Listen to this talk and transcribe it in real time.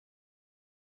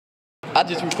I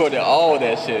just recorded all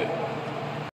that shit.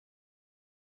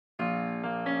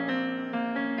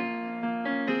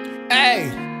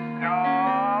 Ayy.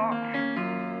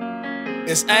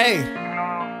 It's Ayy. You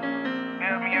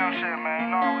young shit, man. You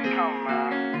know we come,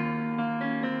 man.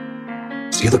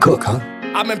 So you're the cook, huh?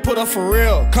 I've been put up for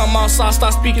real. Come outside,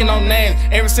 start speaking on names.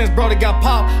 Ever since brother got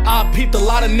popped, I peeped a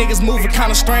lot of niggas moving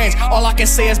kinda strange. All I can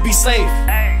say is be safe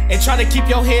and try to keep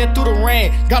your head through the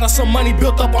rain. Got us some money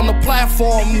built up on the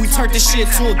platform. We turned this shit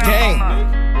to a game.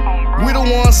 We the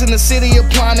ones in the city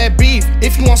applying that beef.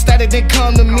 If you want static, then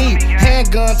come to me.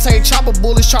 Handgun, take chopper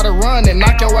bullets, try to run and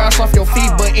knock your ass off your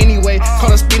feet. But anyway,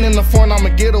 caught us speeding in the front, I'ma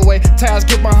get away. Tires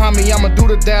get behind me, I'ma do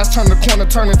the dash, turn the corner,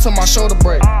 turn into my shoulder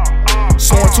break.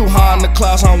 Soaring too high in the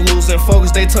clouds, I'm losing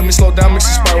focus. They tell me slow down, mix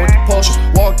inspire with the potions.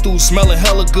 Walk through, smelling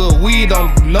hella good weed.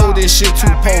 I don't know this shit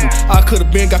too potent. I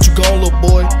could've been got you gone, little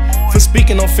boy. For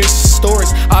speaking on fish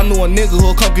stories, I knew a nigga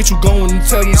who'll come get you going and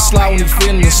tell me to slide when he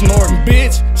feeling and snorting.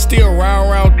 Bitch, still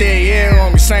round dead air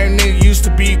on me. Same nigga used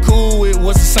to be cool with,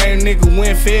 was the same nigga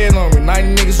when fed on me.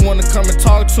 90 niggas wanna come and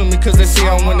talk to me, cause they see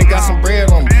I went and got some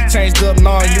bread on me. Changed up,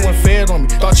 nah, you ain't fed on me.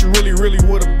 Thought you really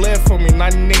would've bled for me.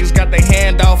 90 niggas got their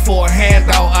hand out for a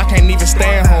handout. I can't even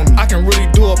stand, homie. I can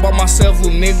really do it by myself,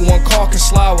 little nigga. One call can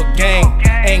slide with gang.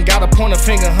 Ain't gotta point a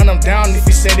finger, hunt him down if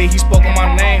he said that he spoke on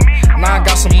my name. Now I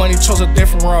got some money, chose a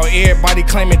different road. Everybody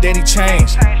claiming that he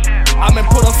changed. I've been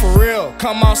put up for real.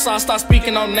 Come outside, start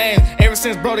speaking on names. Ever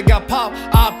since brother got popped,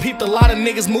 I peeped a lot of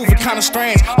niggas moving kinda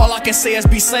strange. All I can say is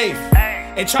be safe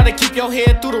and try to keep your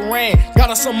head through the rain.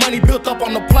 Got us some money built up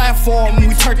on the platform.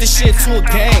 We turned this shit to a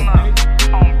game.